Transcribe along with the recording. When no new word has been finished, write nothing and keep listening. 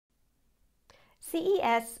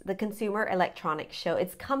CES, the Consumer Electronics Show,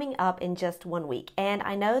 it's coming up in just 1 week, and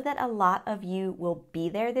I know that a lot of you will be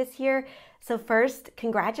there this year. So first,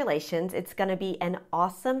 congratulations. It's going to be an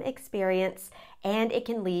awesome experience, and it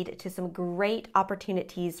can lead to some great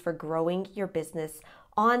opportunities for growing your business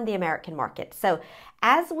on the American market. So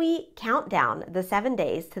as we count down the 7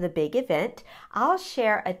 days to the big event, I'll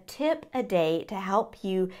share a tip a day to help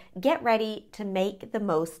you get ready to make the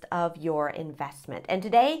most of your investment. And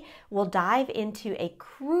today we'll dive into a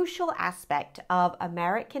crucial aspect of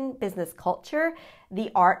American business culture,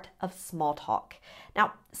 the art of small talk.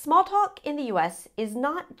 Now, small talk in the US is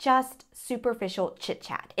not just superficial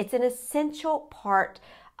chit-chat. It's an essential part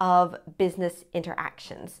of business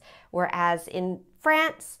interactions. Whereas in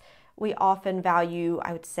France, we often value,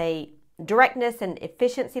 I would say, directness and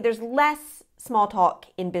efficiency. There's less small talk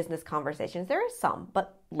in business conversations. There is some,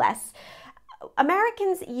 but less.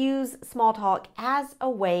 Americans use small talk as a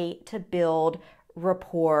way to build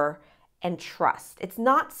rapport and trust. It's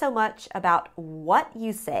not so much about what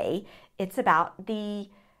you say, it's about the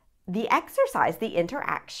exercise, the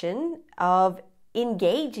interaction of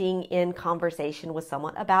engaging in conversation with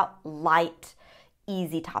someone about light,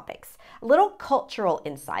 easy topics. A little cultural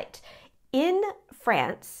insight. In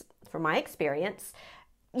France, from my experience,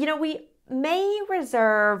 we may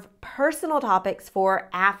reserve personal topics for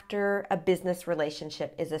after a business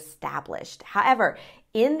relationship is established. However,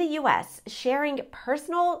 in the US, sharing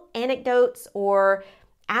personal anecdotes or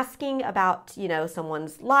asking about,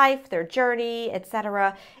 someone's life, their journey,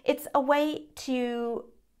 etc., it's a way to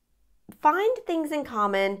find things in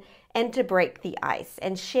common and to break the ice.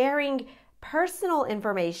 And sharing personal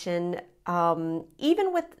information,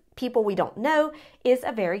 even with people we don't know, is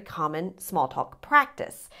a very common small talk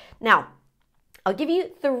practice. Now, I'll give you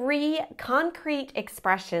 3 concrete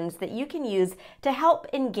expressions that you can use to help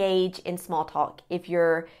engage in small talk. If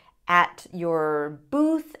you're at your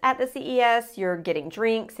booth at the CES, you're getting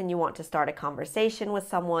drinks and you want to start a conversation with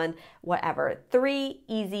someone, whatever. 3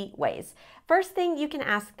 easy ways. First thing, you can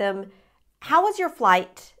ask them, how was your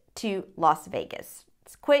flight to Las Vegas?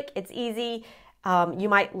 It's quick, it's easy. You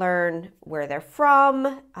might learn where they're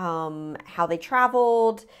from, how they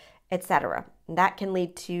traveled, etc. That can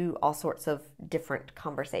lead to all sorts of different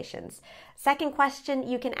conversations. Second question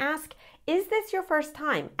you can ask, is this your first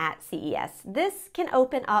time at CES? This can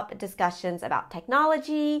open up discussions about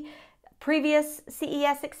technology, previous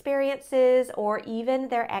CES experiences, or even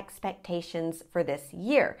their expectations for this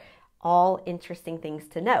year. All interesting things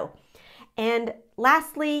to know. And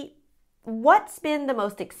lastly, what's been the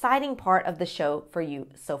most exciting part of the show for you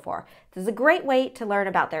so far? This is a great way to learn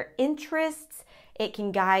about their interests. It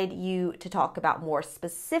can guide you to talk about more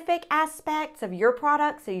specific aspects of your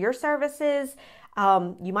products or your services.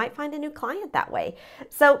 You might find a new client that way.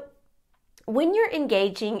 So when you're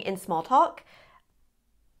engaging in small talk,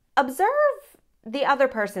 observe the other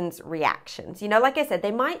person's reactions. Like I said,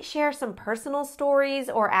 they might share some personal stories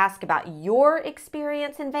or ask about your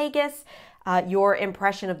experience in Vegas, your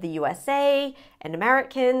impression of the USA and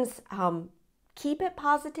Americans. Keep it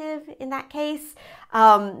positive in that case.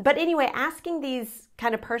 But anyway, asking these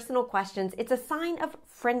kind of personal questions, it's a sign of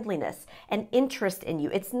friendliness and interest in you.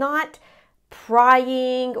 It's not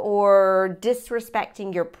prying or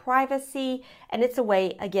disrespecting your privacy. And it's a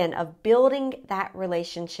way, again, of building that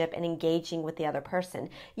relationship and engaging with the other person.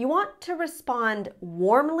 You want to respond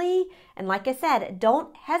warmly. And like I said,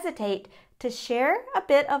 don't hesitate to share a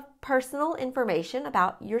bit of personal information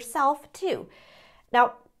about yourself too.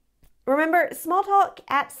 Now, remember, small talk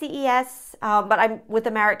at CES, but I'm with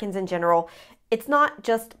Americans in general, it's not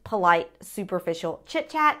just polite, superficial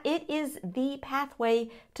chit-chat. It is the pathway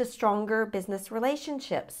to stronger business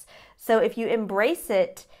relationships. So if you embrace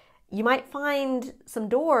it, you might find some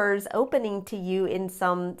doors opening to you in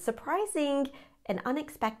some surprising and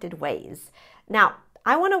unexpected ways. Now,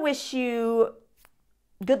 I want to wish you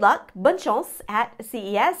good luck, bonne chance at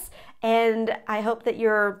CES, and I hope that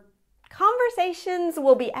your conversations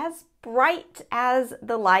will be as bright as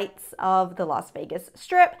the lights of the Las Vegas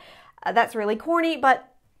Strip. That's really corny,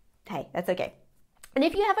 but hey, that's okay. And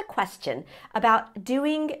if you have a question about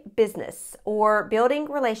doing business or building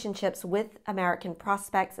relationships with American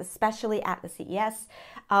prospects, especially at the CES,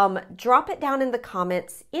 drop it down in the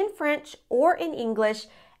comments in French or in English,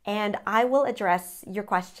 and I will address your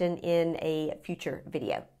question in a future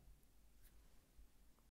video.